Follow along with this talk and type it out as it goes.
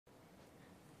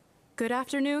Good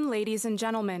afternoon, ladies and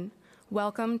gentlemen.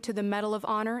 Welcome to the Medal of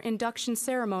Honor induction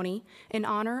ceremony in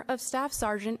honor of Staff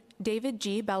Sgt. David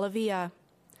G. Bellavia.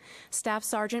 Staff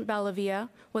Sgt. Bellavia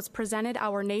was presented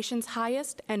our nation's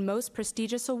highest and most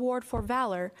prestigious award for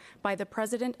valor by the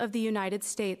President of the United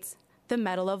States, the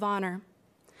Medal of Honor.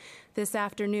 This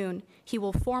afternoon, he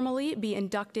will formally be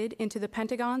inducted into the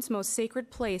Pentagon's most sacred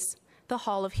place, the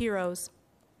Hall of Heroes.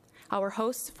 Our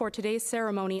hosts for today's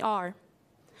ceremony are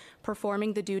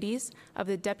performing the duties of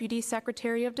the Deputy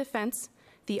Secretary of Defense,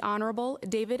 the Honorable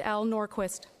David L.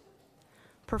 Norquist.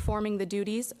 Performing the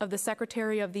duties of the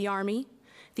Secretary of the Army,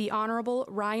 the Honorable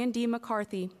Ryan D.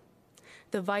 McCarthy.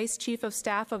 The Vice Chief of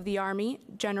Staff of the Army,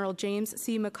 General James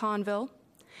C. McConville.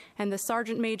 And the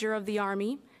Sergeant Major of the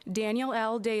Army, Daniel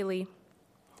L. Daly.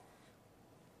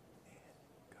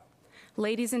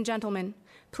 Ladies and gentlemen,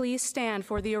 please stand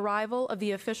for the arrival of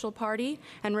the official party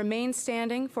and remain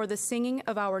standing for the singing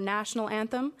of our national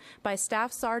anthem by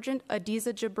Staff Sergeant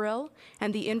Adiza Jabril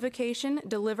and the invocation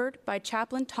delivered by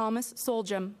Chaplain Thomas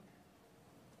Soljam.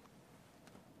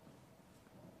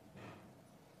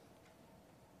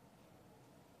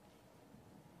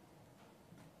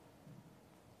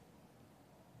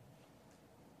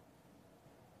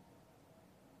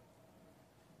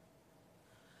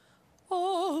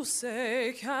 Oh,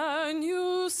 say, can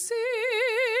you see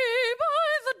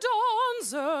by the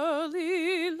dawn's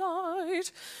early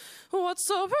light what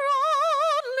so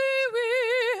proudly we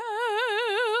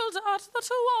hailed at the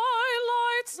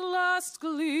twilight's last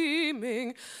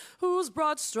gleaming, whose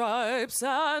broad stripes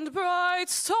and bright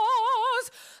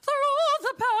stars through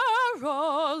the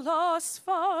perilous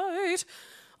fight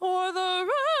o'er the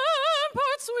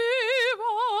ramparts we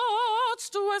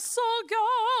watched whistle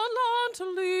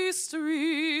gallantly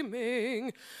streaming,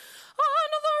 and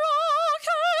the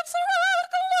rockets' red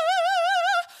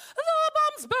glare, the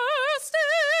bombs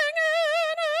bursting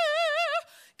in air,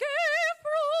 gave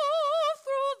proof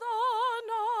through the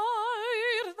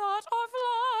night that our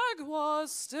flag was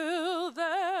still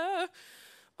there.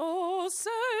 Oh,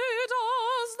 say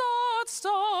does that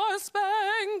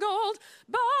star-spangled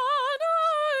banner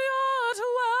yet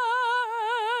wave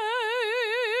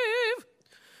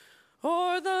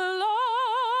o'er the land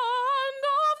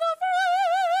of the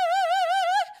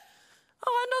free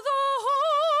and the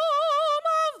home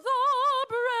of the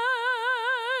brave?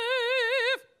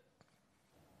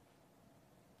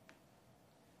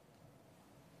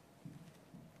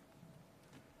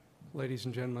 Ladies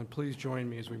and gentlemen, please join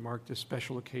me as we mark this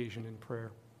special occasion in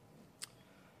prayer.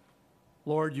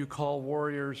 Lord, you call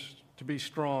warriors to be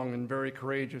strong and very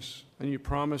courageous, and you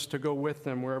promise to go with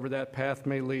them wherever that path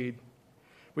may lead.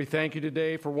 We thank you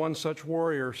today for one such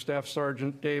warrior, Staff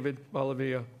Sgt. David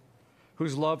Bellavia,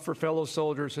 whose love for fellow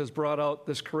soldiers has brought out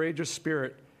this courageous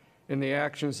spirit in the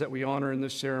actions that we honor in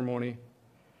this ceremony.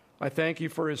 I thank you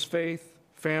for his faith,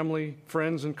 family,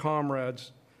 friends, and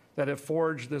comrades that have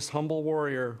forged this humble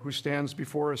warrior who stands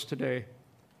before us today.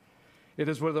 It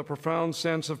is with a profound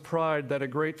sense of pride that a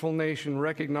grateful nation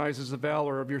recognizes the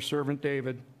valor of your servant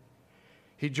David.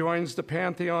 He joins the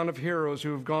pantheon of heroes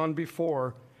who have gone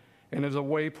before and is a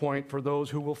waypoint for those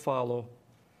who will follow.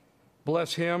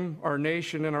 Bless him, our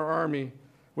nation, and our Army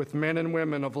with men and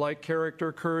women of like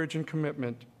character, courage, and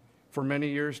commitment for many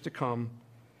years to come.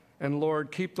 And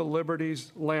Lord, keep the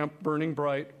liberty's lamp burning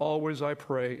bright, always I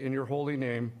pray, in your holy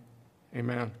name.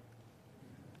 Amen.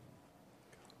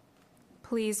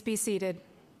 Please be seated.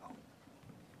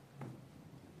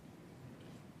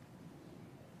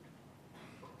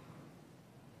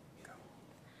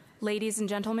 Ladies and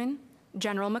gentlemen,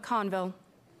 General McConville.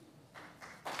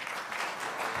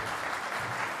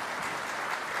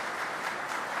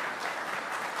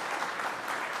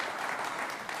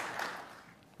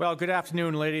 Well, good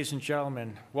afternoon, ladies and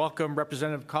gentlemen. Welcome,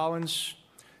 Representative Collins,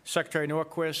 Secretary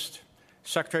Norquist,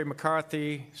 Secretary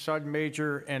McCarthy, Sergeant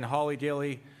Major, and Holly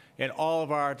Daly, and all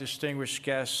of our distinguished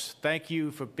guests. Thank you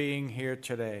for being here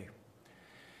today.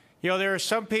 You know, there are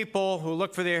some people who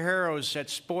look for their heroes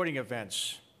at sporting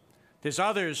events. There's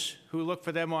others who look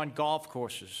for them on golf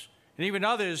courses, and even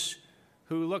others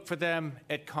who look for them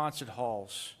at concert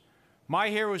halls. My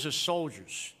heroes are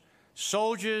soldiers.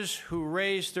 Soldiers who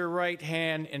raised their right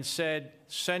hand and said,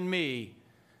 "Send me,"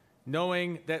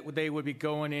 knowing that they would be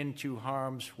going into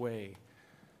harm's way.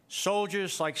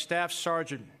 Soldiers like Staff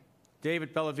Sergeant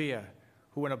David Bellavia,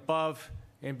 who went above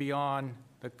and beyond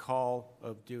the call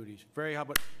of duties. Very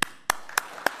humble.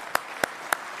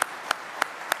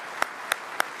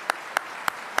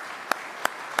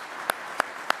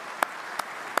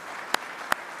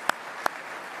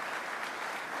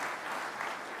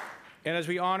 And as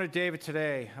we honor David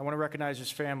today, I want to recognize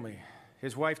his family,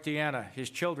 his wife Deanna,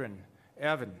 his children,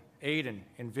 Evan Aiden,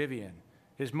 and Vivian,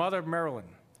 his mother, Marilyn,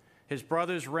 his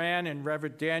brothers, Ran and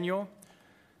Reverend Daniel,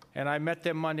 and I met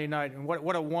them Monday night, and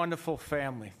what a wonderful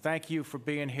family. Thank you for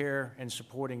being here and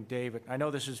supporting David. I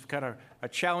know this is kind of a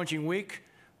challenging week,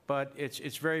 but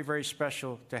it's very, very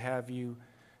special to have you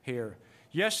here.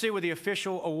 Yesterday, with the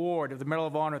official award of the Medal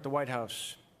of Honor at the White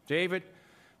House, David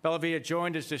Bellavia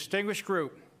joined his distinguished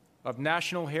group of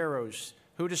national heroes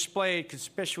who displayed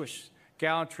conspicuous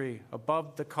gallantry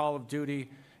above the call of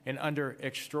duty and under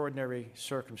extraordinary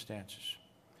circumstances.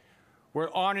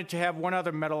 We're honored to have one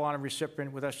other Medal of Honor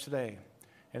recipient with us today,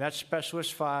 and that's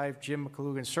Specialist 5, Jim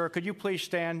McClugan. Sir, could you please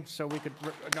stand so we could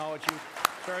acknowledge you?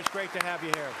 Sir, it's great to have you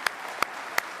here.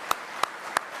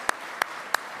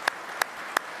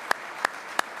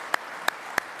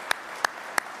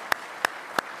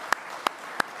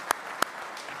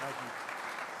 Thank you.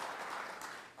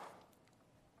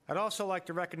 I'd also like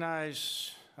to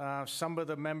recognize some of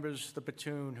the members of the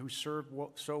platoon who served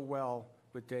so well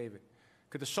with David.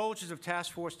 Could the soldiers of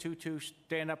Task Force 22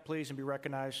 stand up, please, and be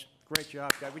recognized? Great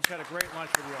job, guys. We just had a great lunch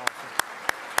with you all.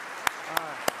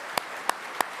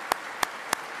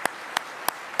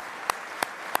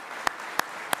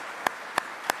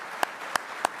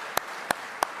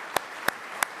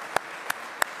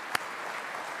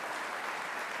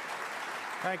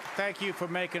 All right. Thank you for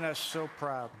making us so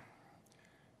proud.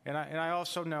 And I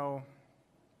also know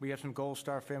we have some Gold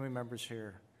Star family members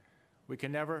here. We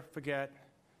can never forget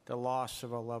the loss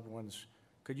of our loved ones.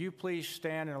 Could you please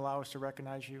stand and allow us to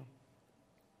recognize you?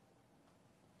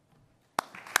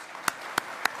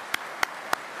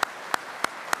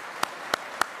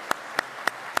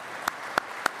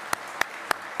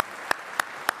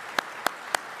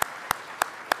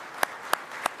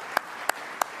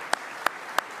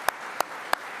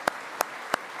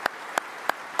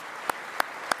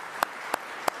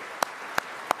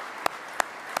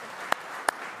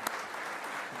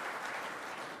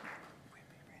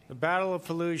 The Battle of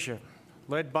Fallujah,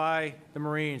 led by the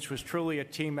Marines, was truly a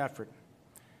team effort.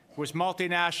 It was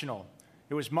multinational,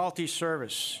 it was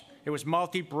multi-service, it was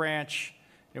multi-branch,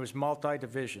 it was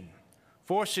multi-division.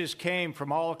 Forces came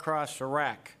from all across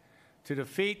Iraq to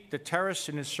defeat the terrorist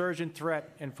and insurgent threat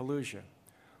in Fallujah.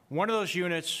 One of those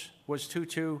units was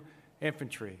 22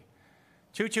 Infantry.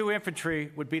 22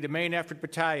 Infantry would be the main effort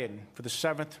battalion for the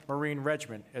 7th Marine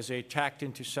Regiment as they attacked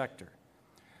into sector.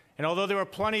 And although there were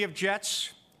plenty of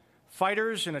jets,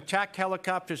 fighters, and attack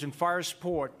helicopters and fire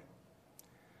support,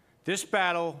 this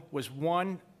battle was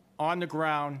won on the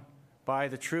ground by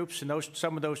the troops, and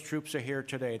some of those troops are here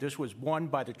today. This was won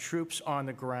by the troops on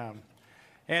the ground.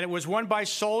 And it was won by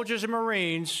soldiers and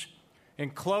Marines in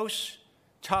close,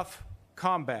 tough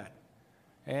combat.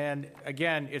 And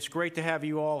again, it's great to have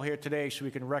you all here today so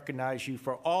we can recognize you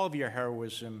for all of your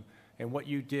heroism and what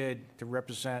you did to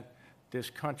represent this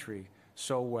country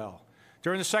so well.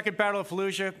 During the Second Battle of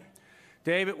Fallujah,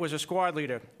 David was a squad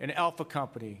leader in Alpha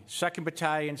Company, 2nd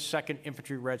Battalion, 2nd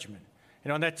Infantry Regiment.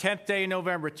 And on that 10th day in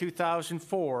November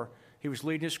 2004, he was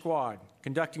leading his squad,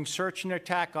 conducting search and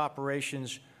attack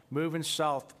operations moving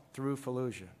south through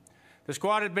Fallujah. The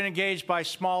squad had been engaged by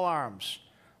small arms,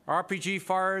 RPG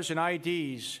fires, and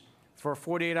IEDs for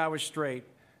 48 hours straight,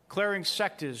 clearing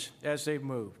sectors as they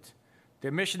moved.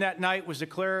 Their mission that night was to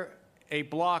clear a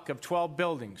block of 12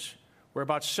 buildings where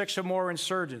about 6 or more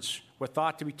insurgents were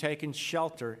thought to be taking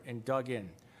shelter and dug in.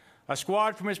 A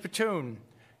squad from his platoon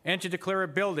entered to clear a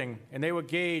building, and they were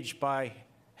gauged by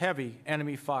heavy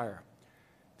enemy fire.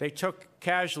 They took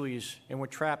casualties and were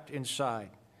trapped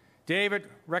inside. David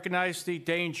recognized the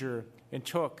danger and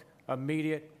took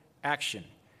immediate action.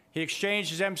 He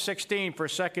exchanged his M16 for a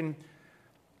second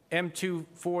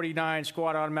M249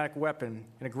 squad automatic weapon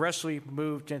and aggressively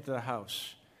moved into the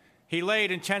house. He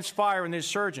laid intense fire on the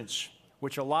insurgents,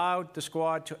 which allowed the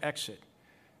squad to exit.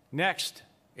 Next,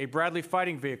 a Bradley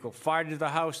fighting vehicle fired into the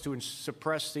house to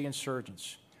suppress the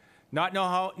insurgents. Not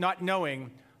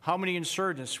knowing how many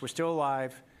insurgents were still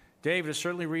alive, David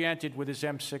certainly re-entered with his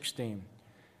M16.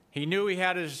 He knew he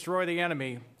had to destroy the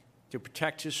enemy to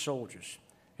protect his soldiers,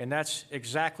 and that's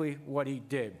exactly what he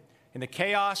did. In the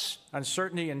chaos,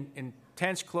 uncertainty, and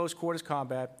intense close-quarters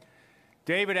combat,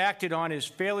 David acted on his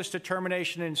fearless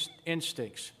determination and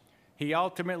instincts. He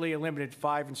ultimately eliminated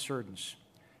 5 insurgents.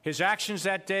 His actions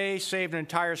that day saved an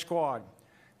entire squad,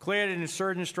 cleared an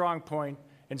insurgent strongpoint,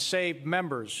 and saved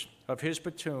members of his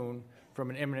platoon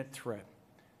from an imminent threat.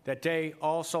 That day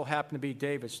also happened to be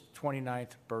David's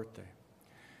 29th birthday.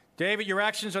 David, your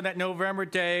actions on that November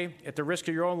day, at the risk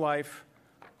of your own life,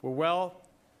 were well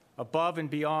above and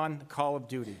beyond the call of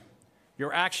duty.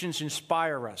 Your actions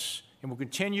inspire us and will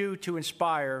continue to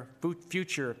inspire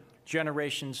future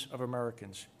generations of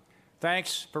Americans.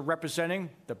 Thanks for representing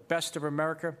the best of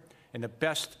America and the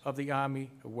best of the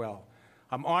Army well.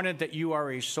 I'm honored that you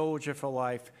are a soldier for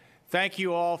life. Thank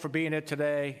you all for being here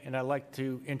today, and I'd like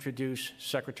to introduce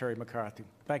Secretary McCarthy.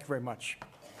 Thank you very much.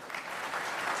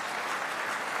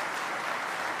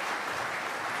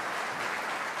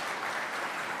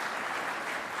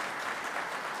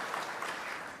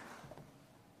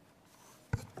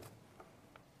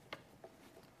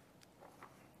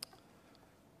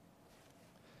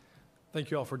 Thank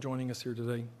you all for joining us here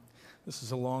today. This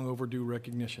is a long overdue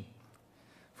recognition.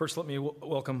 First, let me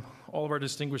welcome all of our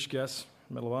distinguished guests,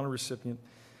 Medal of Honor recipient,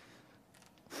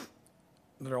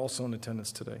 that are also in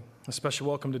attendance today. A special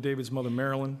welcome to David's mother,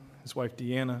 Marilyn, his wife,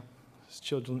 Deanna, his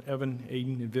children, Evan,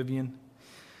 Aiden, and Vivian,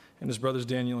 and his brothers,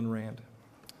 Daniel and Rand.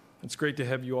 It's great to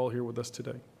have you all here with us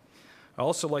today. I'd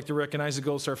also like to recognize the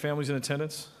Gold Star families in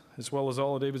attendance, as well as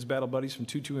all of David's battle buddies from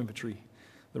 2-2 Infantry,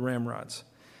 the Ramrods,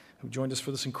 who joined us for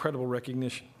this incredible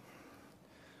recognition.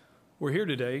 We're here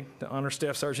today to honor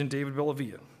Staff Sergeant David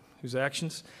Bellavia, whose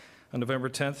actions on November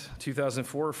 10th,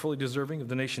 2004 are fully deserving of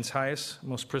the nation's highest,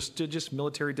 most prestigious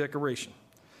military decoration,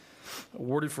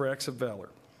 awarded for acts of valor.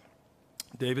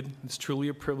 David, it's truly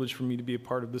a privilege for me to be a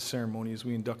part of this ceremony as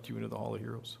we induct you into the Hall of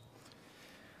Heroes.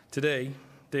 Today,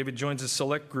 David joins a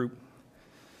select group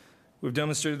who have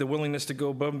demonstrated the willingness to go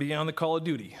above and beyond the call of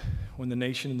duty when the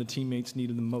nation and the teammates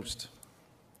needed them most.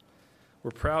 We're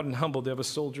proud and humbled to have a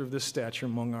soldier of this stature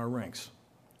among our ranks.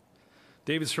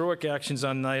 David's heroic actions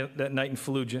on that night in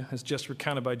Fallujah, as just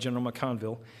recounted by General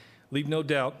McConville, leave no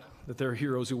doubt that there are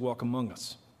heroes who walk among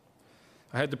us.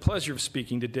 I had the pleasure of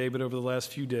speaking to David over the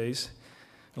last few days,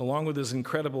 and along with his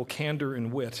incredible candor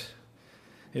and wit,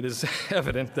 it is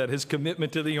evident that his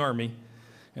commitment to the Army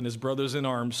and his brothers in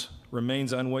arms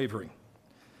remains unwavering.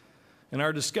 In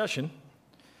our discussion,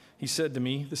 he said to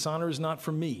me, "This honor is not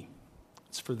for me,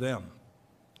 it's for them.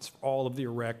 It's for all of the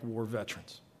Iraq War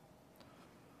veterans."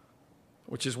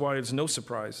 Which is why it's no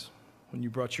surprise when you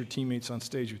brought your teammates on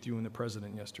stage with you and the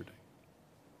president yesterday.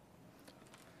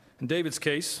 In David's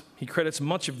case, he credits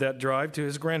much of that drive to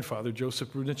his grandfather,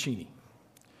 Joseph Brunacini.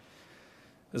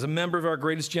 As a member of our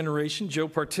greatest generation, Joe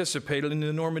participated in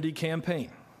the Normandy campaign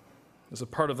as a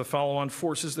part of the follow-on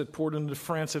forces that poured into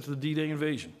France after the D-Day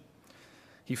invasion.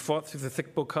 He fought through the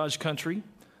thick bocage country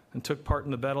and took part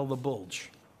in the Battle of the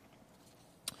Bulge.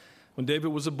 When David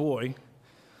was a boy,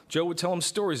 Joe would tell him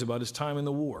stories about his time in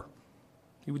the war.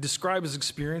 He would describe his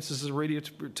experiences as a radio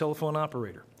telephone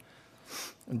operator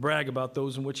and brag about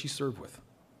those in which he served with.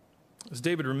 As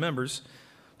David remembers,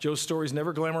 Joe's stories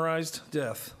never glamorized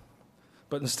death,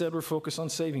 but instead were focused on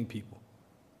saving people.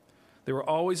 They were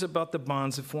always about the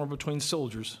bonds that formed between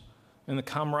soldiers and the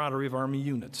camaraderie of Army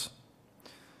units.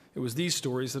 It was these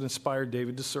stories that inspired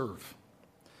David to serve.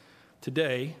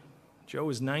 Today, Joe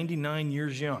is 99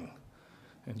 years young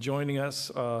and joining us,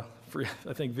 I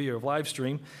think, via live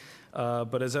stream,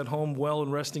 but is at home well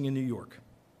and resting in New York.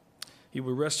 He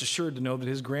will rest assured to know that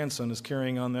his grandson is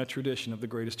carrying on that tradition of the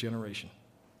greatest generation.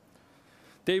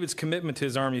 David's commitment to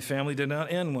his Army family did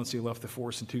not end once he left the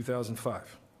force in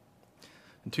 2005.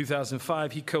 In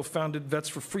 2005, he co-founded Vets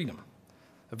for Freedom,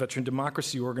 a veteran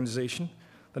democracy organization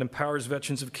that empowers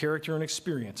veterans of character and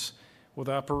experience with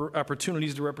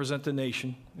opportunities to represent the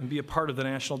nation and be a part of the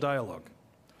national dialogue.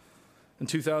 In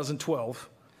 2012,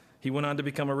 he went on to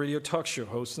become a radio talk show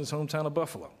host in his hometown of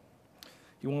Buffalo.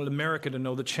 He wanted America to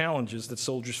know the challenges that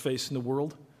soldiers face in the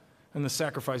world and the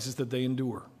sacrifices that they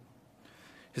endure.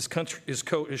 His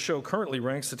show currently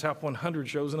ranks the top 100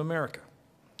 shows in America,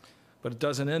 but it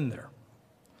doesn't end there.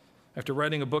 After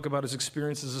writing a book about his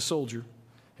experience as a soldier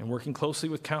and working closely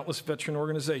with countless veteran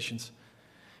organizations,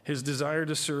 his desire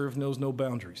to serve knows no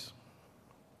boundaries.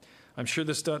 I'm sure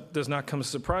this does not come as a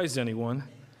surprise to anyone,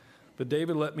 but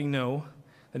David let me know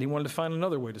that he wanted to find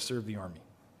another way to serve the Army.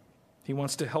 He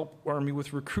wants to help Army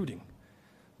with recruiting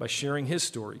by sharing his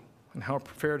story and how it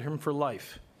prepared him for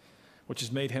life, which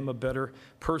has made him a better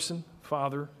person,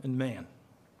 father, and man.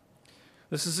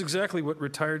 This is exactly what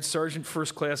retired Sergeant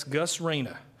First Class Gus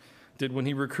Reyna did when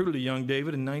he recruited a young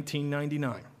David in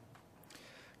 1999.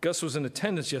 Gus was in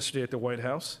attendance yesterday at the White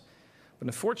House, but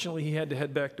unfortunately he had to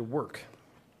head back to work.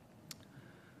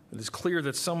 It is clear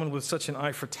that someone with such an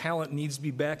eye for talent needs to be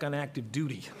back on active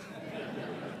duty.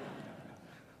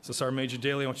 So, Sergeant Major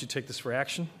Daly, I want you to take this for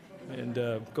action and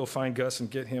go find Gus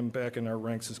and get him back in our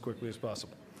ranks as quickly as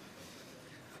possible.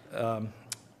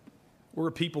 We're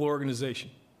a people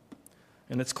organization,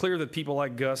 and it's clear that people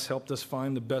like Gus helped us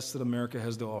find the best that America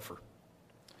has to offer.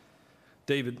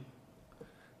 David,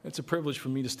 it's a privilege for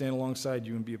me to stand alongside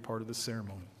you and be a part of this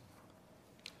ceremony.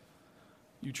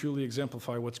 You truly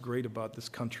exemplify what's great about this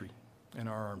country and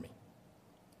our Army.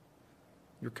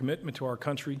 Your commitment to our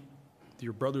country, to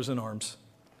your brothers in arms,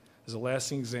 is a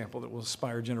lasting example that will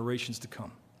inspire generations to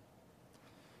come.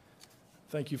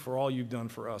 Thank you for all you've done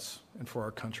for us and for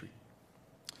our country.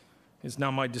 It's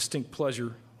now my distinct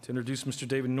pleasure to introduce Mr.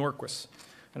 David Norquist,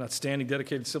 an outstanding,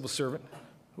 dedicated civil servant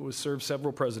who has served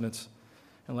several presidents,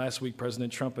 and last week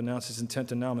President Trump announced his intent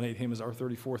to nominate him as our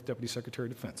 34th Deputy Secretary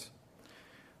of Defense.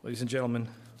 Ladies and gentlemen,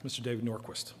 Mr. David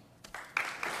Norquist.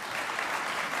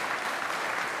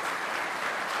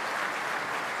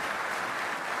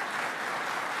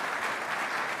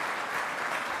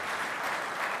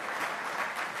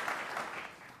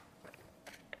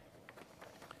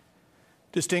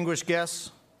 Distinguished guests,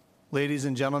 ladies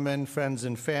and gentlemen, friends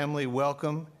and family,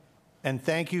 welcome, and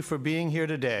thank you for being here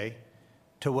today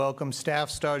to welcome Staff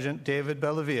Sergeant David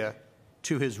Bellavia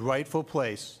to his rightful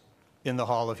place in the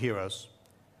Hall of Heroes.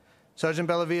 Sergeant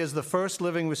Bellavia is the first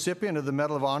living recipient of the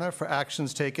Medal of Honor for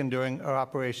actions taken during our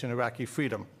Operation Iraqi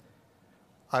Freedom.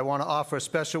 I want to offer a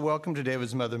special welcome to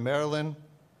David's mother, Marilyn,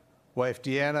 wife,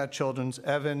 Deanna, children,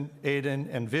 Evan,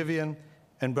 Aiden, and Vivian,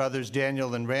 and brothers,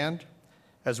 Daniel and Rand,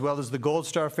 as well as the Gold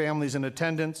Star families in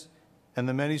attendance and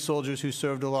the many soldiers who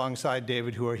served alongside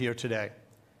David who are here today.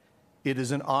 It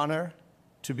is an honor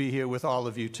to be here with all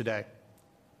of you today.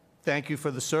 Thank you for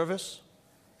the service,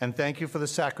 and thank you for the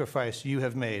sacrifice you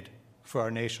have made for our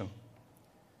nation.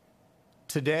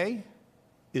 Today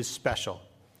is special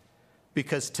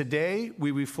because today we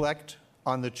reflect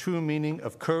on the true meaning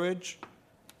of courage,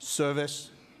 service,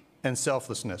 and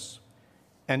selflessness,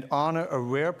 and honor a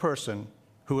rare person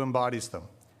who embodies them.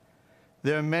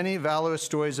 There are many valorous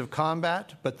stories of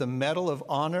combat, but the Medal of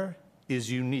Honor is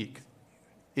unique.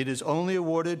 It is only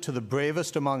awarded to the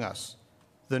bravest among us,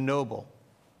 the noble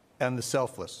and the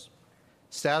selfless.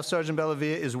 Staff Sergeant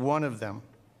Bellavia is one of them.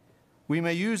 We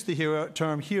may use the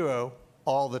term hero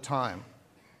all the time,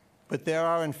 but there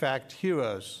are, in fact,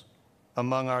 heroes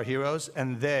among our heroes,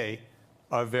 and they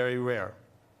are very rare.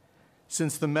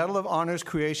 Since the Medal of Honor's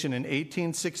creation in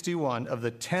 1861, of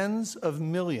the tens of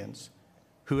millions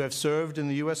who have served in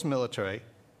the U.S. military,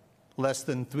 less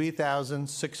than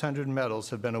 3,600 medals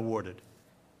have been awarded,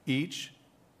 each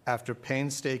after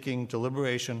painstaking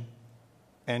deliberation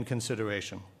and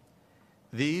consideration.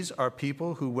 These are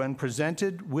people who, when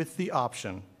presented with the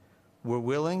option, were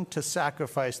willing to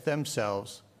sacrifice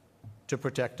themselves to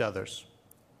protect others.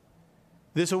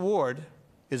 This award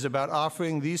is about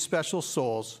offering these special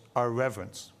souls our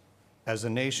reverence as a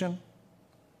nation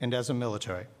and as a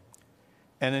military,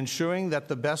 and ensuring that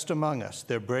the best among us,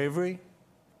 their bravery,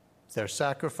 their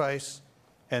sacrifice,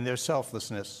 and their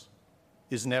selflessness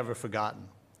is never forgotten.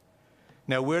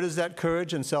 Now, where does that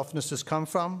courage and selflessness come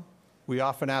from? We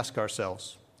often ask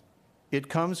ourselves. It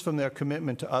comes from their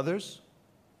commitment to others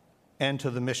and to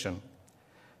the mission.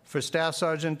 For Staff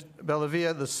Sergeant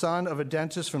Bellavia, the son of a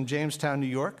dentist from Jamestown, New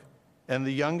York, and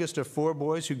the youngest of 4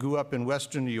 boys who grew up in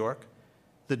Western New York,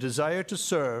 the desire to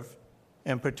serve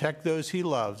and protect those he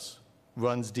loves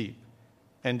runs deep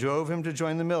and drove him to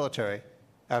join the military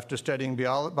after studying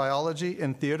biology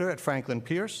and theater at Franklin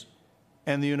Pierce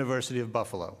and the University of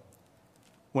Buffalo.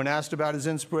 When asked about his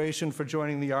inspiration for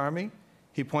joining the Army,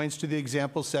 he points to the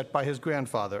example set by his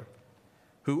grandfather,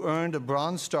 who earned a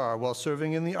Bronze Star while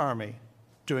serving in the Army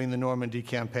during the Normandy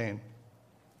campaign.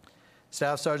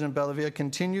 Staff Sergeant Bellavia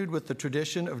continued with the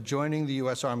tradition of joining the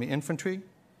U.S. Army Infantry.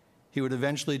 He would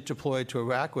eventually deploy to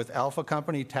Iraq with Alpha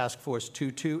Company Task Force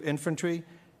 22 Infantry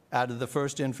out of the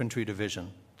 1st Infantry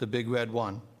Division, the Big Red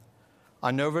One.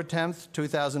 On November 10,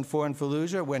 2004 in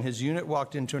Fallujah, when his unit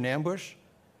walked into an ambush,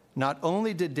 not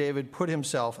only did David put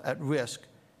himself at risk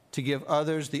to give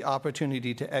others the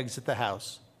opportunity to exit the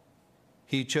house,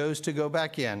 he chose to go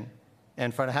back in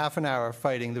and for half an hour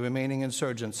fighting the remaining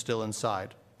insurgents still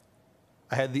inside.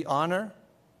 I had the honor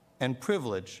and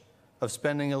privilege of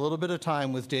spending a little bit of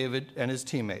time with David and his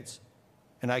teammates,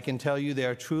 and I can tell you they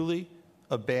are truly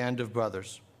a band of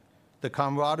brothers. The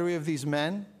camaraderie of these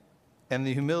men and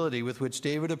the humility with which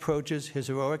David approaches his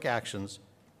heroic actions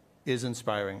is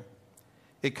inspiring.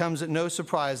 It comes at no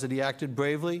surprise that he acted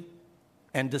bravely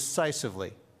and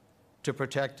decisively to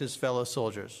protect his fellow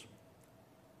soldiers.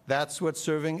 That's what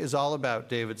serving is all about,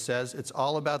 David says. It's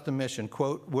all about the mission.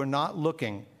 Quote, "We're not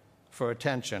looking for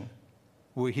attention.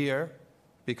 We're here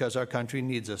because our country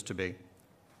needs us to be."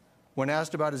 When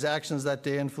asked about his actions that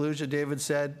day in Fallujah, David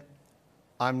said,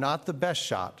 "I'm not the best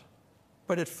shot,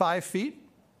 but at 5 feet,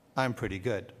 I'm pretty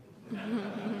good."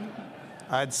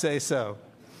 I'd say so.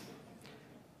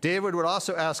 David would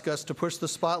also ask us to push the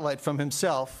spotlight from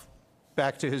himself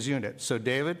back to his unit. So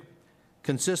David,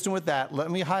 consistent with that, let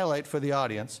me highlight for the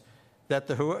audience that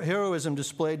the heroism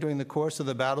displayed during the course of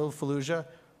the Battle of Fallujah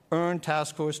earned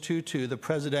Task Force 2-2 the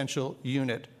Presidential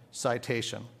Unit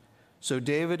Citation. So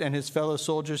David and his fellow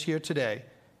soldiers here today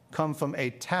come from a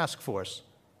task force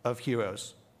of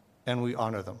heroes, and we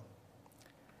honor them.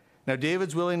 Now,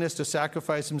 David's willingness to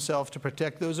sacrifice himself to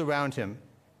protect those around him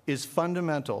is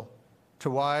fundamental to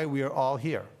why we are all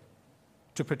here,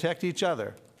 to protect each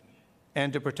other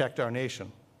and to protect our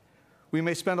nation. We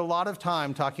may spend a lot of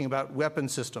time talking about weapon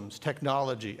systems,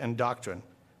 technology, and doctrine,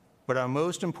 but our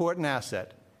most important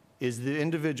asset is the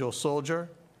individual soldier,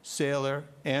 sailor,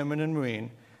 airman, and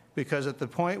Marine, because at the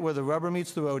point where the rubber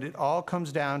meets the road, it all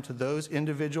comes down to those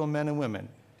individual men and women,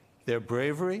 their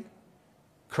bravery,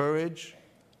 courage,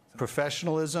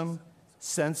 professionalism,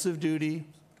 sense of duty,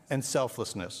 and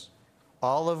selflessness,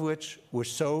 all of which were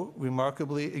so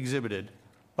remarkably exhibited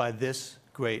by this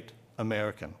great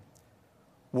American.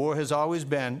 War has always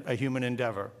been a human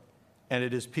endeavor, and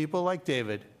it is people like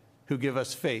David who give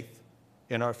us faith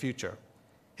in our future.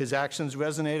 His actions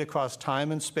resonate across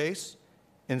time and space,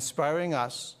 inspiring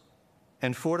us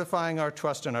and fortifying our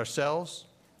trust in ourselves,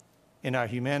 in our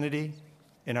humanity,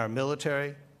 in our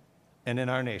military, and in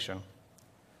our nation.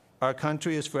 Our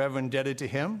country is forever indebted to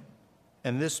him,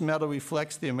 and this medal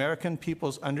reflects the American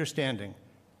people's understanding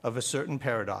of a certain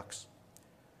paradox.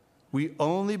 We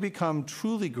only become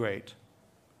truly great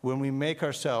when we make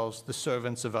ourselves the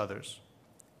servants of others.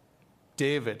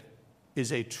 David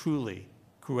is a truly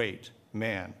great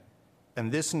man,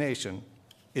 and this nation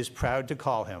is proud to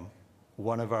call him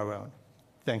one of our own.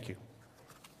 Thank you.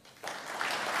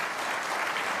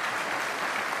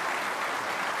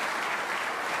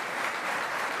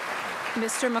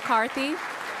 Mr. McCarthy,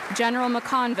 General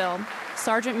McConville,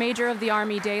 Sergeant Major of the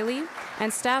Army Daily,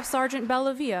 and Staff Sergeant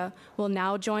Bellavia will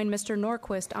now join Mr.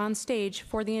 Norquist on stage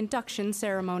for the induction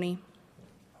ceremony.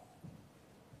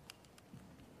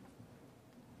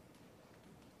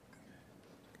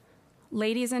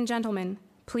 Ladies and gentlemen,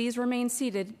 please remain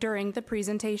seated during the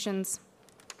presentations.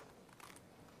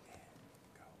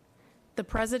 The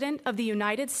President of the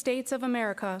United States of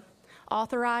America,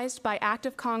 authorized by Act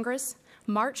of Congress,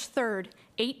 March 3,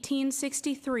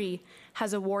 1863,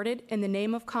 has awarded in the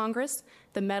name of Congress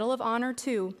the Medal of Honor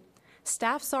to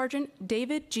Staff Sergeant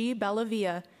David G.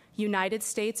 Bellavia, United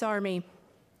States Army,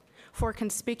 for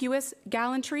conspicuous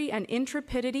gallantry and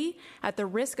intrepidity at the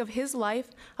risk of his life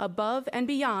above and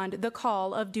beyond the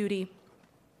call of duty.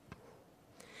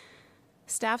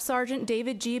 Staff Sergeant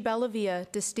David G.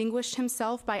 Bellavia distinguished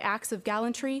himself by acts of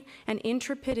gallantry and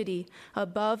intrepidity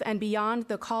above and beyond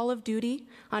the call of duty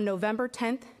on November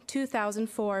 10,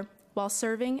 2004, while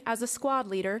serving as a squad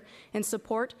leader in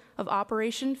support of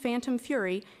Operation Phantom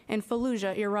Fury in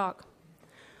Fallujah, Iraq.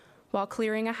 While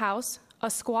clearing a house, a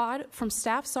squad from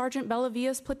Staff Sergeant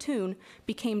Bellavia's platoon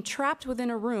became trapped within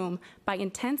a room by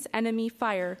intense enemy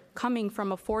fire coming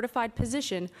from a fortified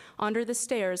position under the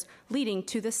stairs leading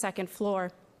to the second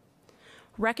floor.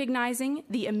 Recognizing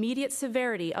the immediate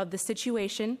severity of the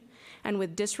situation and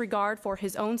with disregard for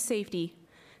his own safety,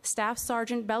 Staff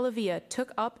Sergeant Bellavia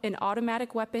took up an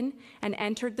automatic weapon and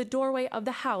entered the doorway of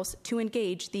the house to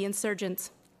engage the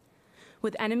insurgents.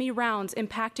 With enemy rounds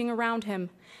impacting around him,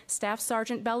 Staff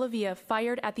Sergeant Bellavia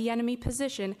fired at the enemy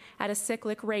position at a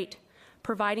cyclic rate,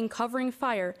 providing covering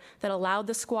fire that allowed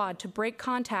the squad to break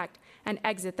contact and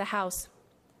exit the house.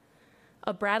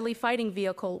 A Bradley fighting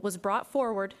vehicle was brought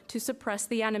forward to suppress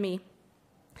the enemy.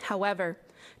 However,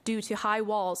 due to high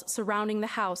walls surrounding the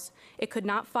house, it could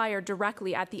not fire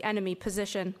directly at the enemy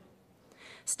position.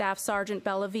 Staff Sergeant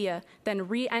Bellavia then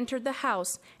re-entered the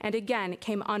house and again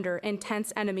came under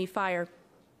intense enemy fire.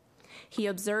 He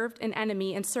observed an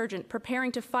enemy insurgent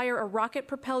preparing to fire a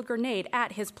rocket-propelled grenade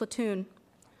at his platoon.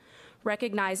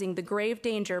 Recognizing the grave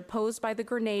danger posed by the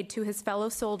grenade to his fellow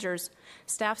soldiers,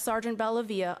 Staff Sergeant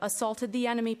Bellavia assaulted the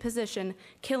enemy position,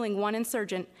 killing one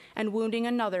insurgent and wounding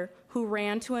another who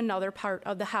ran to another part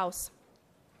of the house.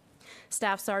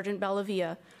 Staff Sergeant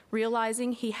Bellavia,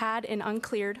 realizing he had an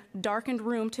uncleared, darkened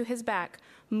room to his back,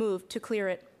 moved to clear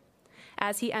it.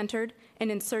 As he entered, an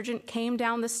insurgent came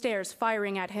down the stairs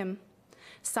firing at him.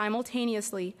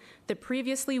 Simultaneously, the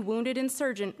previously wounded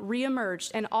insurgent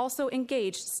re-emerged and also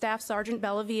engaged Staff Sergeant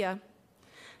Bellavia.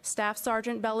 Staff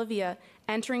Sergeant Bellavia,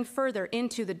 entering further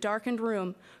into the darkened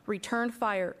room, returned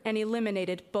fire and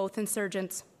eliminated both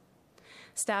insurgents.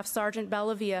 Staff Sergeant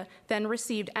Bellavia then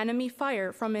received enemy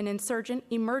fire from an insurgent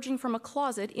emerging from a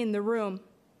closet in the room.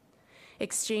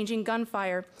 Exchanging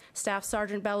gunfire, Staff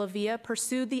Sergeant Bellavia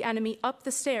pursued the enemy up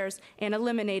the stairs and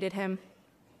eliminated him.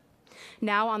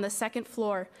 Now on the second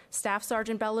floor, Staff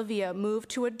Sergeant Bellavia moved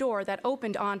to a door that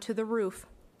opened onto the roof.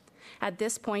 At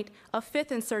this point, a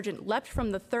fifth insurgent leapt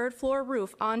from the third floor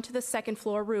roof onto the second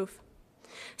floor roof.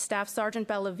 Staff Sergeant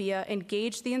Bellavia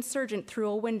engaged the insurgent through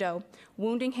a window,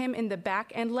 wounding him in the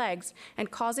back and legs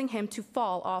and causing him to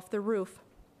fall off the roof.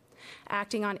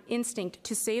 Acting on instinct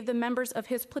to save the members of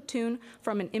his platoon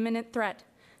from an imminent threat,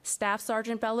 Staff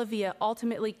Sergeant Bellavia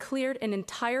ultimately cleared an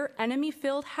entire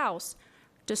enemy-filled house,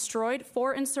 destroyed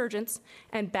 4 insurgents,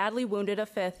 and badly wounded a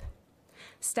 5th.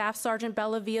 Staff Sergeant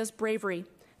Bellavia's bravery,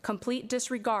 complete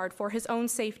disregard for his own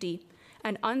safety,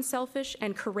 and unselfish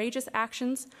and courageous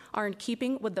actions are in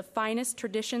keeping with the finest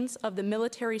traditions of the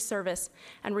military service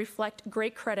and reflect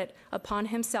great credit upon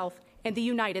himself and the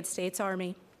United States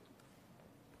Army.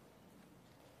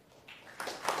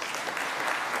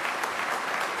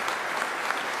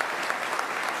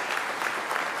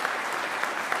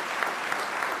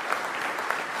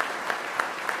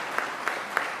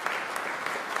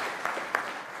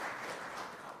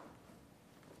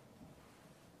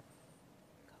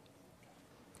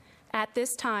 At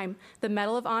this time, the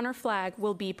Medal of Honor flag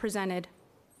will be presented.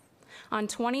 On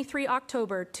 23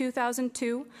 October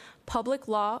 2002, Public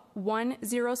Law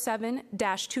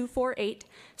 107-248,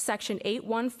 Section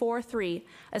 8143,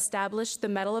 established the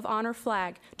Medal of Honor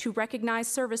flag to recognize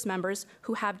service members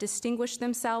who have distinguished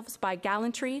themselves by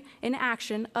gallantry in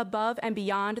action above and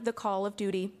beyond the call of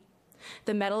duty.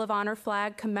 The Medal of Honor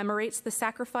flag commemorates the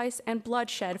sacrifice and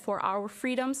bloodshed for our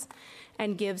freedoms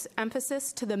and gives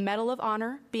emphasis to the Medal of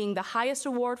Honor being the highest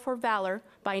award for valor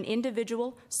by an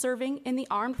individual serving in the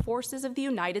armed forces of the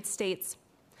United States.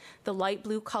 The light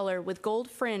blue color with gold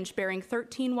fringe bearing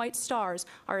 13 white stars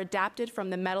are adapted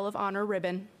from the Medal of Honor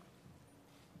ribbon.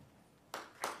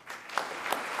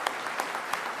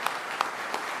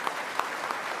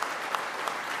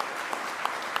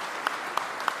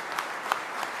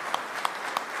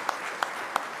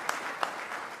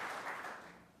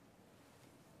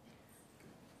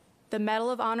 The Medal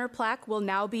of Honor plaque will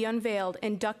now be unveiled,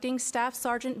 inducting Staff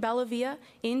Sergeant Bellavia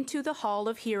into the Hall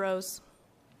of Heroes.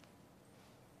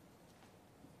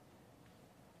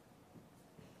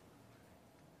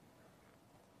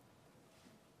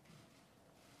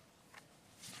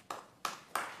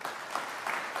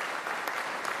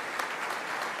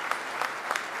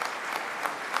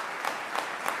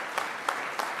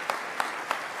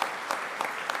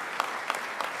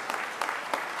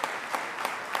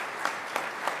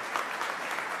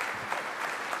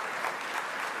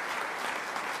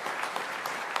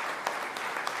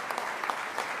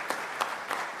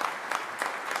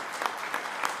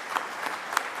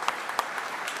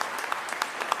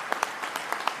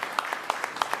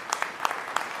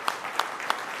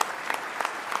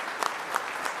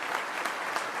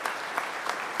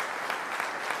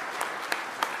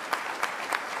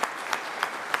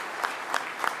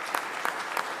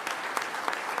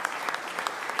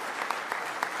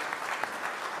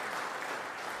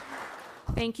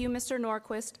 Thank you, Mr.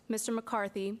 Norquist, Mr.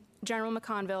 McCarthy, General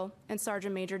McConville, and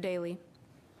Sergeant Major Daly.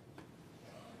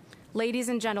 Ladies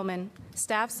and gentlemen,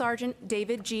 Staff Sergeant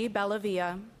David G.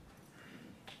 Bellavia.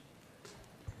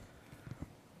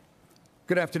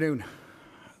 Good afternoon.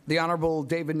 The Honorable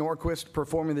David Norquist,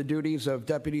 performing the duties of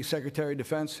Deputy Secretary of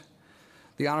Defense.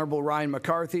 The Honorable Ryan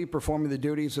McCarthy, performing the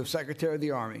duties of Secretary of the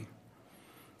Army.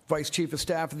 Vice Chief of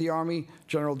Staff of the Army,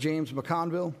 General James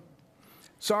McConville.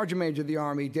 Sergeant Major of the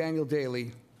Army, Daniel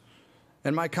Daly,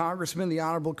 and my Congressman, the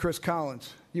Honorable Chris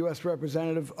Collins, U.S.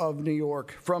 Representative of New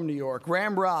York, from New York,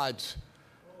 Ramrods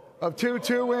of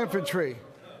 2-2 Infantry.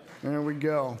 There we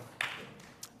go.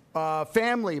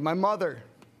 Family, my mother,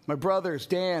 my brothers,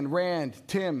 Dan, Rand,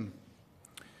 Tim,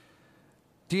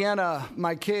 Deanna,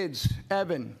 my kids,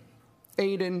 Evan,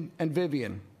 Aiden, and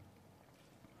Vivian.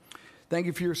 Thank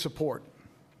you for your support.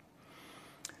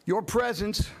 Your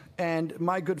presence and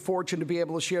my good fortune to be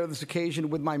able to share this occasion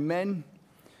with my men,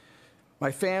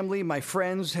 my family, my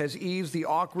friends, has eased the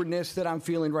awkwardness that I'm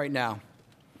feeling right now.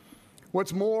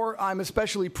 What's more, I'm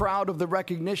especially proud of the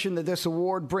recognition that this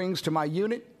award brings to my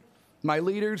unit, my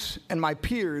leaders, and my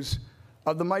peers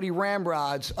of the mighty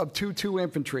Ramrods of 2-2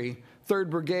 Infantry,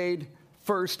 3rd Brigade,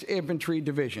 1st Infantry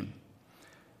Division.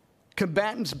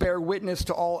 Combatants bear witness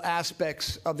to all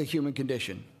aspects of the human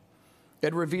condition.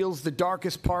 It reveals the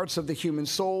darkest parts of the human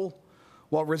soul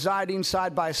while residing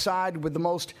side by side with the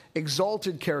most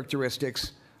exalted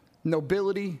characteristics,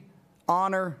 nobility,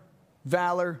 honor,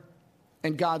 valor,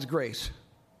 and God's grace.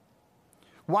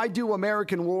 Why do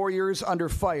American warriors under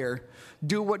fire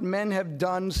do what men have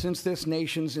done since this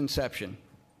nation's inception?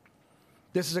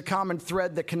 This is a common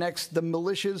thread that connects the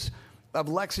militias of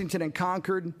Lexington and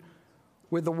Concord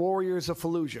with the warriors of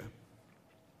Fallujah.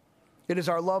 It is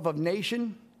our love of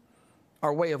nation,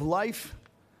 our way of life,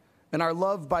 and our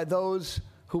love by those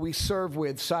who we serve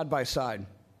with side by side.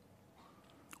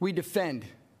 We defend,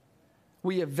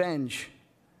 we avenge,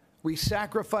 we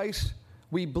sacrifice,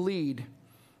 we bleed,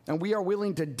 and we are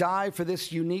willing to die for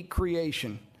this unique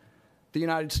creation, the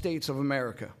United States of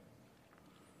America.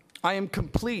 I am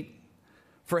complete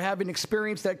for having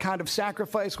experienced that kind of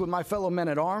sacrifice with my fellow men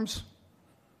at arms,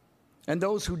 and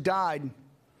those who died,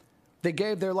 they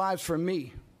gave their lives for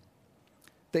me.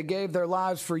 They gave their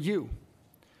lives for you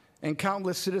and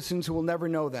countless citizens who will never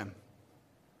know them.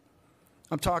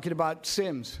 I'm talking about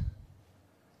Sims,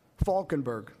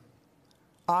 Falkenberg,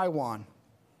 Iwan,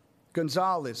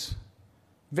 Gonzalez,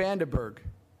 Vandenberg,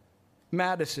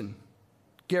 Madison,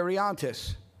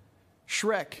 Gariantis,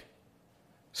 Schreck,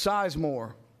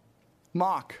 Sizemore,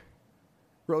 Mock,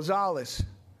 Rosales,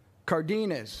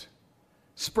 Cardenas,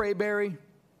 Sprayberry,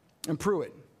 and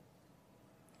Pruitt.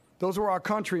 Those were our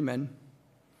countrymen.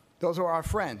 Those are our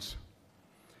friends.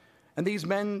 And these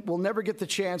men will never get the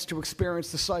chance to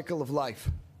experience the cycle of life,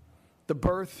 the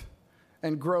birth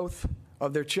and growth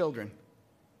of their children.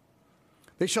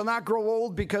 They shall not grow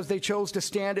old because they chose to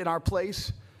stand in our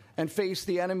place and face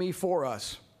the enemy for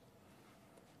us.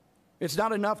 It's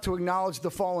not enough to acknowledge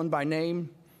the fallen by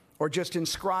name or just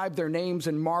inscribe their names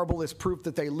in marble as proof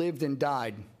that they lived and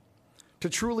died. To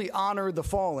truly honor the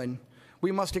fallen,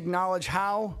 we must acknowledge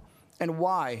how and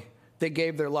why they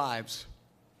gave their lives.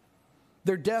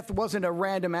 Their death wasn't a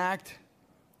random act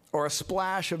or a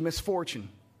splash of misfortune.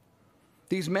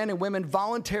 These men and women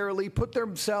voluntarily put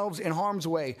themselves in harm's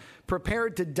way,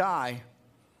 prepared to die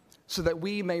so that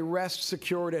we may rest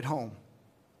secured at home.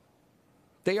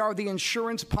 They are the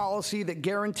insurance policy that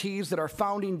guarantees that our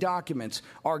founding documents,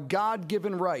 our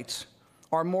God-given rights,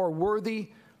 are more worthy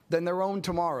than their own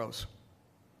tomorrows.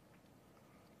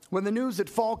 When the news that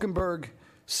Falkenberg,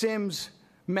 Sims,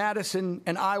 Madison,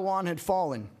 and Iwan had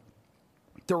fallen,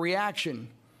 the reaction,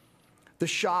 the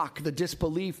shock, the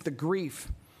disbelief, the grief,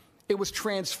 it was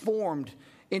transformed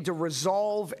into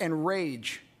resolve and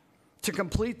rage to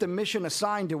complete the mission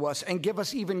assigned to us and give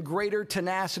us even greater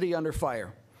tenacity under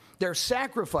fire. Their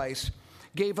sacrifice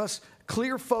gave us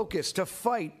clear focus to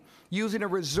fight using a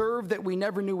reserve that we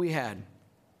never knew we had.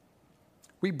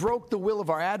 We broke the will of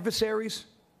our adversaries.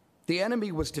 The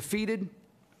enemy was defeated.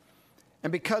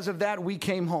 And because of that, we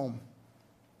came home.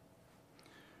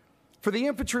 For the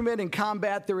infantrymen in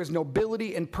combat, there is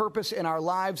nobility and purpose in our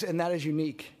lives, and that is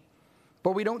unique.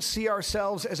 But we don't see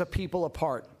ourselves as a people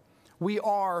apart. We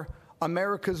are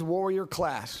America's warrior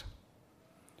class.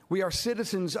 We are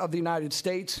citizens of the United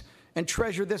States and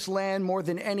treasure this land more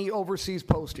than any overseas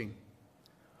posting.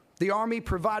 The Army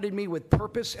provided me with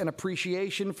purpose and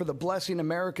appreciation for the blessing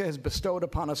America has bestowed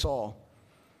upon us all.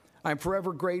 I am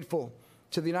forever grateful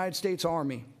to the United States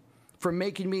Army for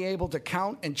making me able to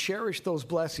count and cherish those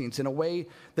blessings in a way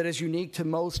that is unique to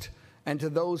most and to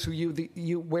those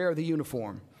who wear the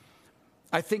uniform.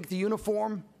 I think the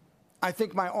uniform, I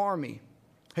think my Army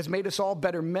has made us all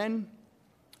better men,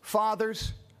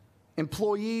 fathers,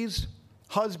 employees,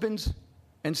 husbands,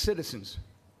 and citizens.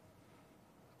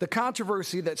 The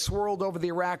controversy that swirled over the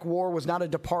Iraq War was not a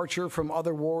departure from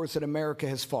other wars that America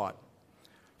has fought.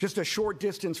 Just a short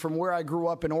distance from where I grew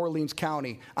up in Orleans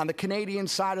County, on the Canadian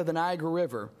side of the Niagara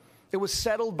River, it was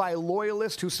settled by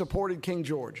loyalists who supported King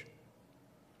George.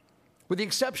 With the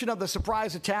exception of the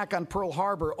surprise attack on Pearl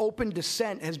Harbor, open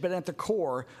dissent has been at the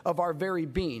core of our very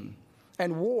being,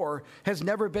 and war has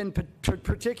never been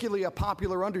particularly a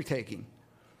popular undertaking.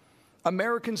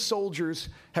 American soldiers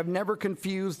have never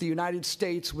confused the United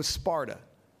States with Sparta.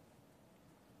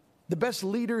 The best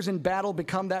leaders in battle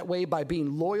become that way by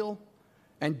being loyal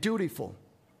and dutiful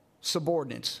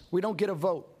subordinates. We don't get a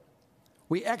vote.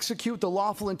 We execute the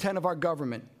lawful intent of our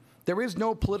government. There is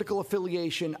no political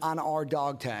affiliation on our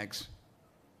dog tags.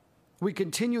 We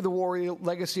continue the warrior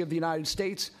legacy of the United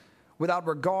States without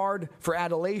regard for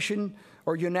adulation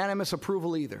or unanimous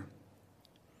approval either.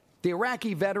 The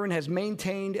Iraqi veteran has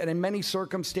maintained and in many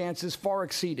circumstances far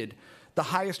exceeded the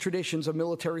highest traditions of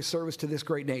military service to this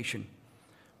great nation.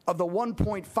 Of the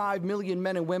 1.5 million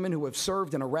men and women who have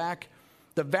served in Iraq,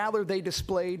 the valor they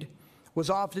displayed was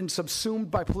often subsumed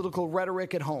by political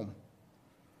rhetoric at home.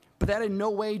 But that in no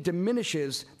way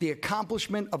diminishes the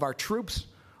accomplishment of our troops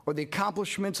or the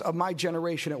accomplishments of my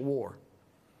generation at war.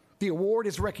 The award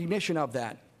is recognition of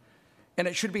that, and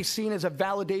it should be seen as a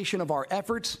validation of our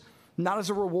efforts, not as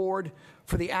a reward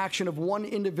for the action of one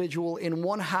individual in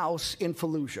one house in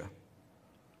Fallujah.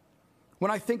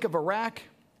 When I think of Iraq,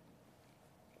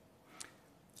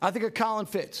 I think of Colin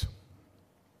Fitz,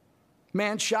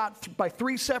 man shot by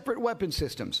 3 separate weapon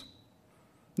systems.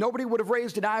 Nobody would have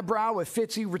raised an eyebrow if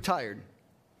Fitzy retired.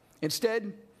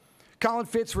 Instead, Colin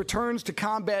Fitz returns to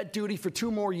combat duty for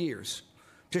 2 more years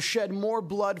to shed more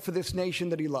blood for this nation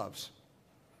that he loves.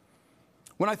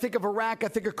 When I think of Iraq, I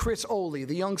think of Chris Oley,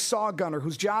 the young saw gunner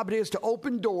whose job it is to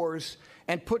open doors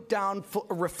and put down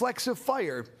reflexive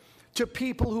fire to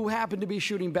people who happened to be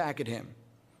shooting back at him.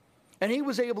 And he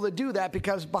was able to do that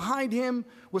because behind him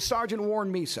was Sergeant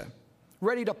Warren Mesa,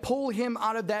 ready to pull him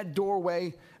out of that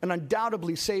doorway and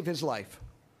undoubtedly save his life.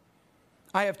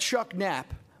 I have Chuck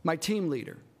Knapp, my team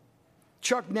leader.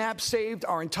 Chuck Knapp saved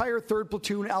our entire 3rd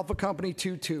Platoon Alpha Company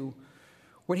 2-2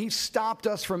 when he stopped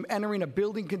us from entering a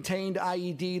building-contained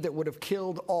IED that would have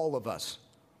killed all of us.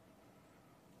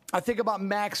 I think about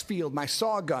Max Field, my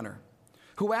saw gunner,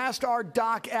 who asked our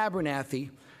Doc Abernathy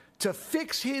to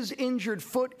fix his injured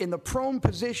foot in the prone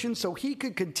position so he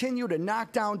could continue to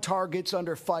knock down targets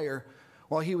under fire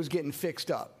while he was getting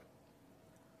fixed up.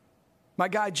 My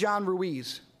guy John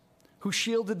Ruiz, who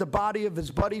shielded the body of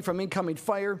his buddy from incoming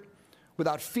fire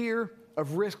without fear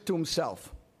of risk to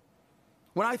himself.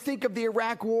 When I think of the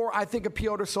Iraq War, I think of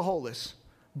Piotr Soholis,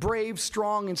 brave,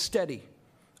 strong, and steady.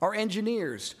 Our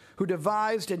engineers, who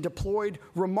devised and deployed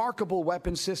remarkable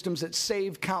weapon systems that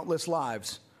saved countless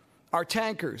lives. Our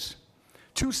tankers,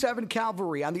 2-7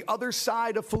 Cavalry on the other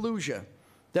side of Fallujah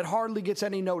that hardly gets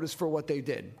any notice for what they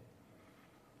did.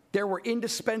 There were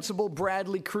indispensable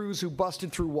Bradley crews who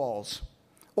busted through walls.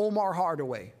 Omar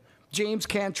Hardaway, James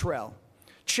Cantrell,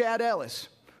 Chad Ellis,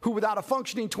 who without a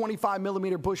functioning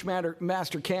 25mm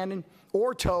Bushmaster cannon,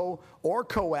 or TOW, or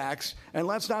coax, and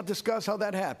let's not discuss how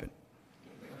that happened.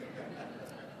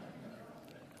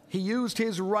 He used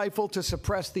his rifle to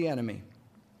suppress the enemy.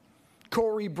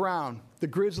 Corey Brown, the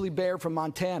grizzly bear from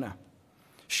Montana.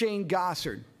 Shane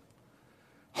Gossard,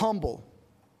 humble,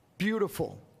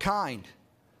 beautiful, kind.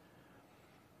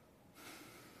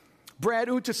 Brad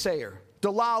Utasayer,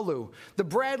 Dalalu, the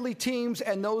Bradley teams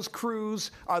and those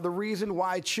crews are the reason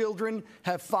why children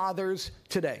have fathers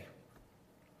today.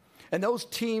 And those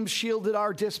teams shielded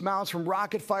our dismounts from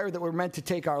rocket fire that were meant to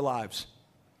take our lives.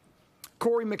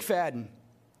 Corey McFadden,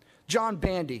 John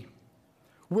Bandy,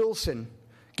 Wilson,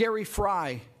 Gary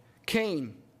Fry,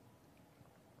 Kane.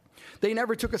 They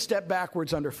never took a step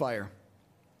backwards under fire.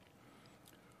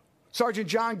 Sergeant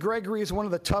John Gregory is one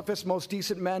of the toughest, most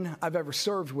decent men I've ever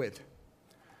served with.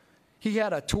 He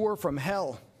had a tour from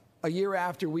hell a year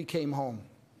after we came home.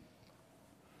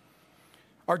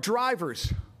 Our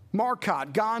drivers,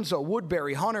 Marcotte, Gonzo,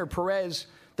 Woodbury, Hunter, Perez,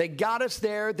 they got us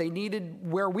there. They needed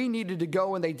where we needed to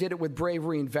go, and they did it with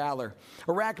bravery and valor.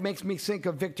 Iraq makes me think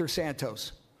of Victor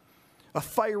Santos, a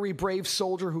fiery, brave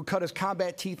soldier who cut his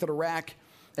combat teeth at Iraq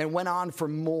and went on for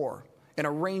more in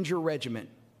a Ranger regiment.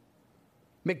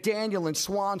 McDaniel and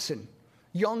Swanson,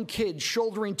 young kids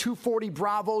shouldering 240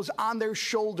 Bravos on their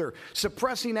shoulder,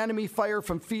 suppressing enemy fire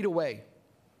from feet away.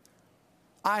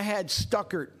 I had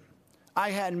Stuckert,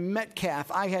 I had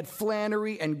Metcalf, I had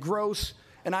Flannery and Gross,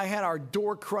 and I had our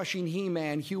door-crushing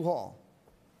He-Man, Hugh Hall.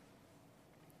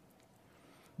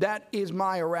 That is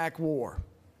my Iraq War.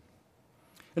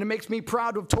 And it makes me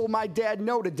proud to have told my dad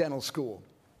no to dental school.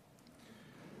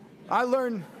 I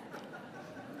learned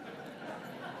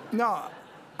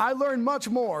much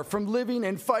more from living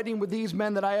and fighting with these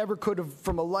men than I ever could have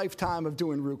from a lifetime of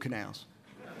doing root canals.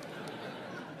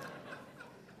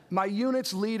 My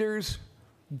unit's leaders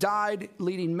died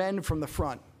leading men from the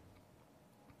front.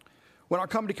 When our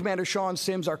company commander, Sean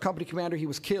Sims, our company commander, he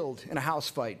was killed in a house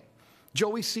fight.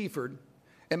 Joey Seaford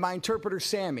and my interpreter,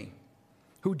 Sammy,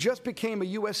 who just became a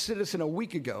U.S. citizen a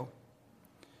week ago.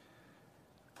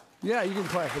 Yeah, you can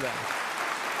clap for that.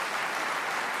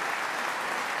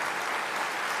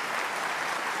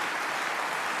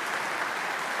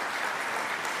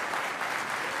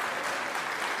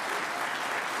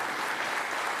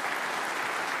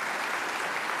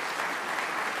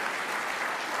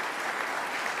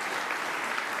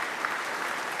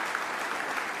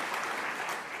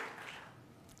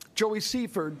 Joey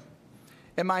Seaford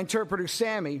and my interpreter,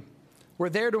 Sammy,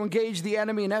 were there to engage the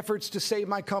enemy in efforts to save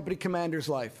my company commander's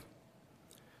life.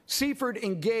 Seaford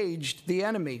engaged the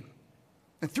enemy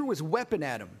and threw his weapon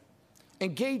at him,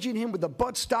 engaging him with the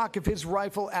buttstock of his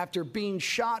rifle after being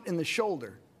shot in the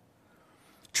shoulder.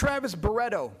 Travis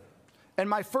Barretto and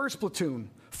my 1st platoon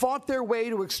fought their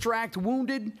way to extract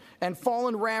wounded and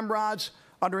fallen ramrods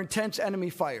under intense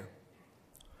enemy fire.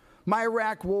 My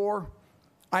Iraq War,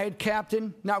 I had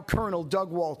Captain, now Colonel, Doug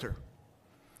Walter.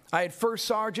 I had 1st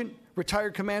Sergeant,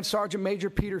 retired Command Sergeant Major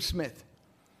Peter Smith.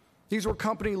 These were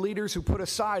company leaders who put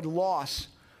aside loss,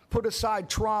 put aside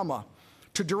trauma,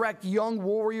 to direct young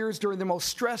warriors during the most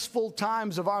stressful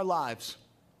times of our lives.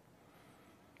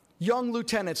 Young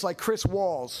lieutenants like Chris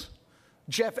Walls,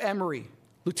 Jeff Emery,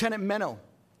 Lieutenant Menno.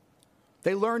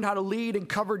 They learned how to lead and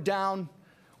cover down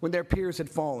when their peers had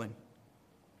fallen.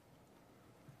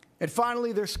 And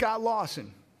finally, there's Scott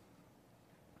Lawson,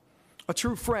 a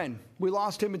true friend. We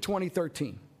lost him in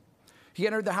 2013. He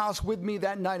entered the house with me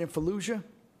that night in Fallujah.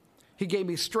 He gave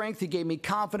me strength. He gave me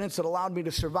confidence that allowed me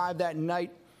to survive that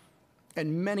night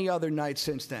and many other nights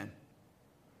since then.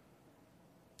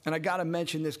 And I got to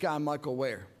mention this guy, Michael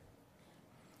Ware,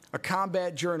 a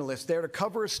combat journalist there to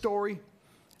cover a story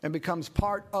and becomes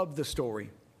part of the story.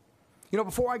 You know,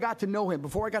 before I got to know him,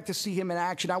 before I got to see him in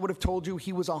action, I would have told you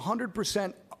he was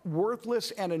 100%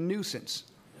 worthless and a nuisance.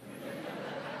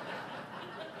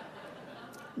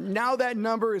 Now that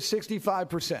number is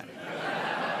 65%.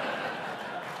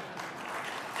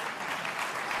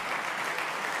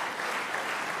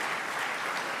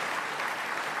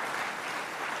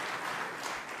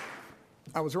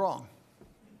 I was wrong.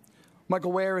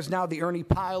 Michael Ware is now the Ernie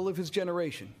Pyle of his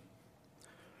generation.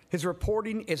 His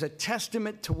reporting is a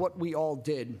testament to what we all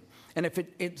did. And if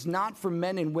it's not for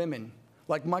men and women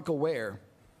like Michael Ware,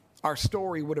 our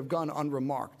story would have gone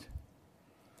unremarked.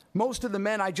 Most of the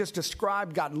men I just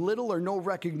described got little or no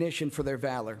recognition for their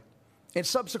valor. In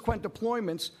subsequent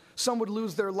deployments, some would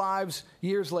lose their lives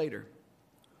years later.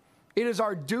 It is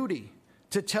our duty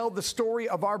to tell the story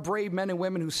of our brave men and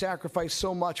women who sacrificed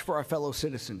so much for our fellow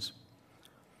citizens.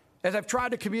 As I've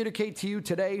tried to communicate to you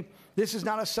today, this is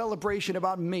not a celebration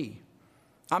about me.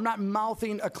 I'm not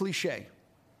mouthing a cliche.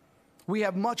 We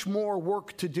have much more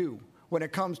work to do when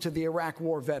it comes to the Iraq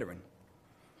War veteran.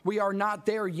 We are not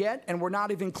there yet, and we're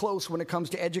not even close when it comes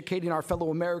to educating our fellow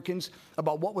Americans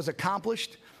about what was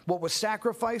accomplished, what was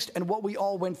sacrificed, and what we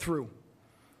all went through.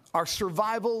 Our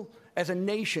survival as a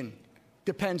nation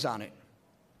depends on it.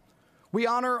 We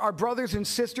honor our brothers and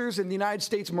sisters in the United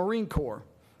States Marine Corps.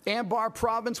 Anbar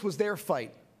Province was their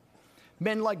fight.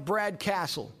 Men like Brad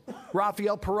Castle,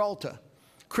 Rafael Peralta,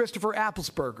 Christopher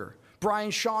Appelsberger,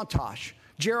 Brian Shawtosh,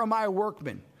 Jeremiah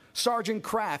Workman, Sergeant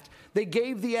Kraft, they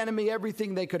gave the enemy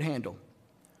everything they could handle.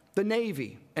 The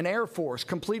Navy and Air Force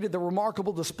completed the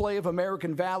remarkable display of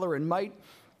American valor and might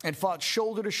and fought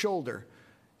shoulder to shoulder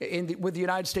with the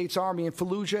United States Army in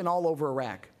Fallujah and all over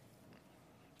Iraq.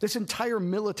 This entire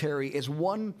military is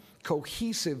one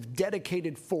cohesive,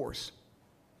 dedicated force.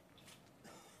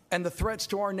 And the threats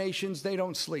to our nations, they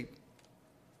don't sleep.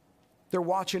 They're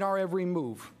watching our every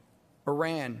move.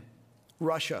 Iran,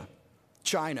 Russia,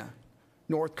 China,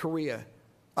 North Korea,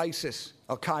 ISIS,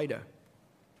 Al-Qaeda.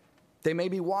 They may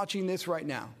be watching this right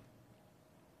now.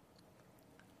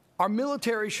 Our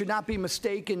military should not be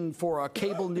mistaken for a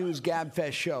cable news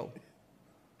gabfest show.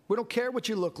 We don't care what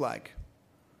you look like.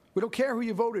 We don't care who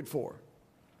you voted for,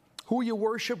 who you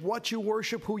worship, what you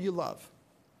worship, who you love.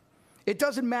 It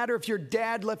doesn't matter if your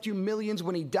dad left you millions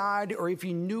when he died or if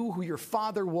you knew who your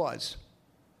father was.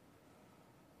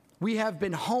 We have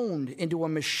been honed into a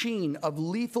machine of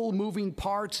lethal moving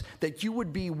parts that you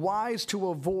would be wise to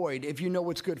avoid if you know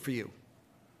what's good for you.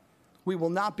 We will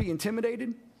not be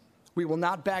intimidated. We will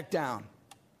not back down.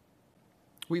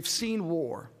 We've seen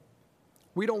war.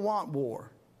 We don't want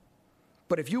war.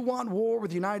 But if you want war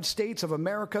with the United States of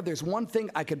America, there's one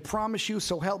thing I can promise you,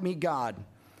 so help me God.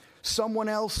 Someone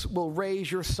else will raise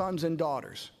your sons and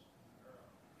daughters.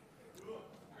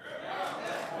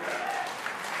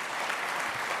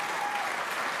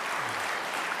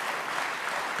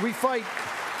 We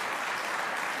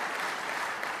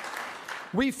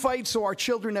fight so our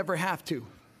children never have to.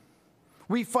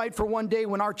 We fight for one day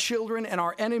when our children and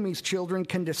our enemies' children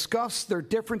can discuss their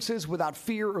differences without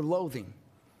fear or loathing.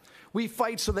 We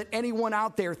fight so that anyone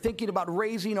out there thinking about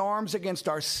raising arms against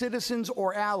our citizens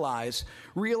or allies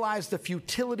realize the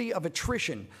futility of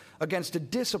attrition against a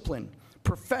disciplined,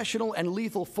 professional, and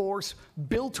lethal force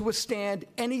built to withstand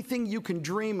anything you can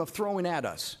dream of throwing at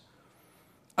us.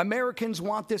 Americans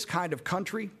want this kind of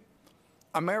country.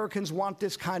 Americans want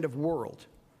this kind of world.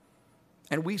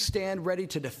 And we stand ready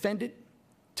to defend it,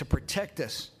 to protect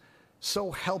us.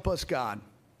 So help us, God.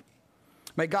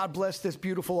 May God bless this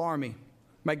beautiful army.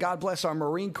 May God bless our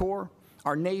Marine Corps,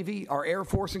 our Navy, our Air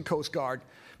Force, and Coast Guard.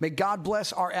 May God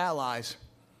bless our allies.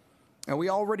 And we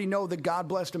already know that God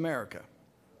blessed America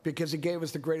because he gave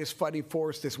us the greatest fighting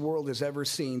force this world has ever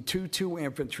seen, 2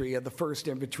 Infantry of the 1st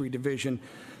Infantry Division.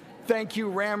 Thank you,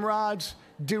 Ramrods,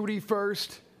 duty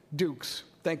first, Dukes.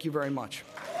 Thank you very much.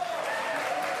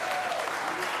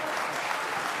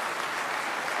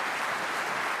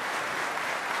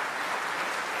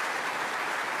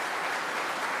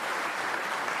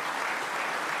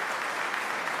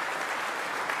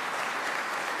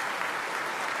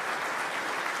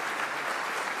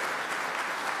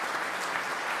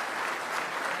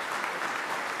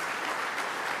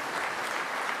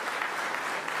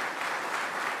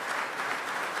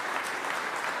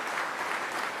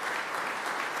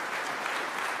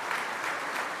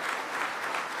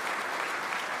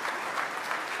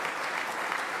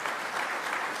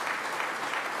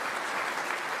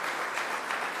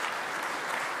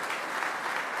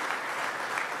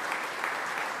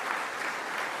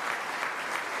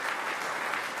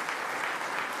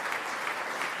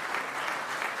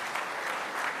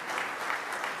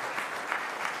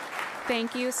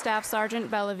 Thank you, Staff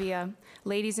Sergeant Bellavia.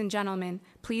 Ladies and gentlemen,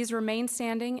 please remain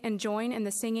standing and join in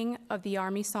the singing of the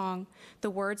Army Song. The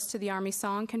words to the Army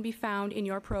Song can be found in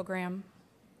your program.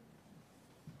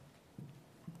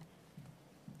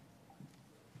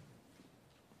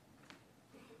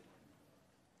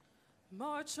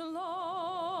 March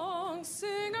along,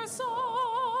 sing our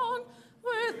song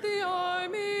with the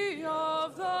army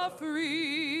of the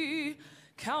free.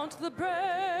 Count the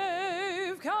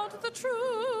brave, count the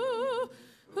true,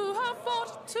 who have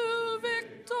fought to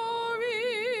victory.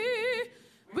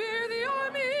 We're the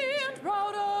army and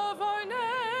proud of our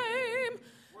name.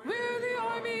 We're the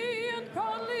army and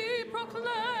proudly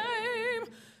proclaim.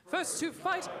 First to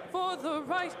fight for the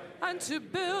right and to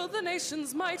build the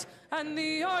nation's might, and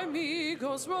the army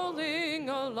goes rolling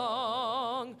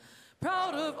along.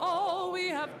 Proud of all we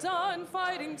have done,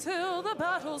 fighting till the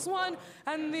battle's won,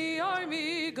 and the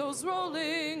army goes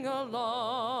rolling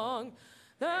along.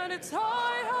 Then it's hi,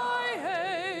 hi,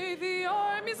 hey, the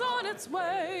army's on its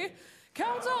way.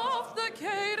 Count off the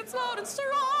cadence loud and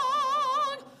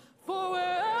strong, for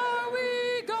wherever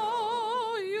we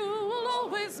go, you will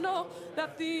always know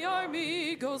that the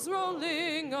army goes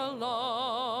rolling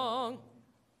along.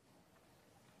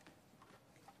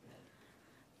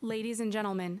 Ladies and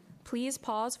gentlemen, please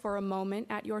pause for a moment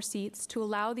at your seats to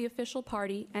allow the official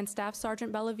party and Staff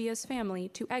Sergeant Bellavia's family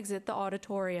to exit the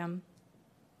auditorium.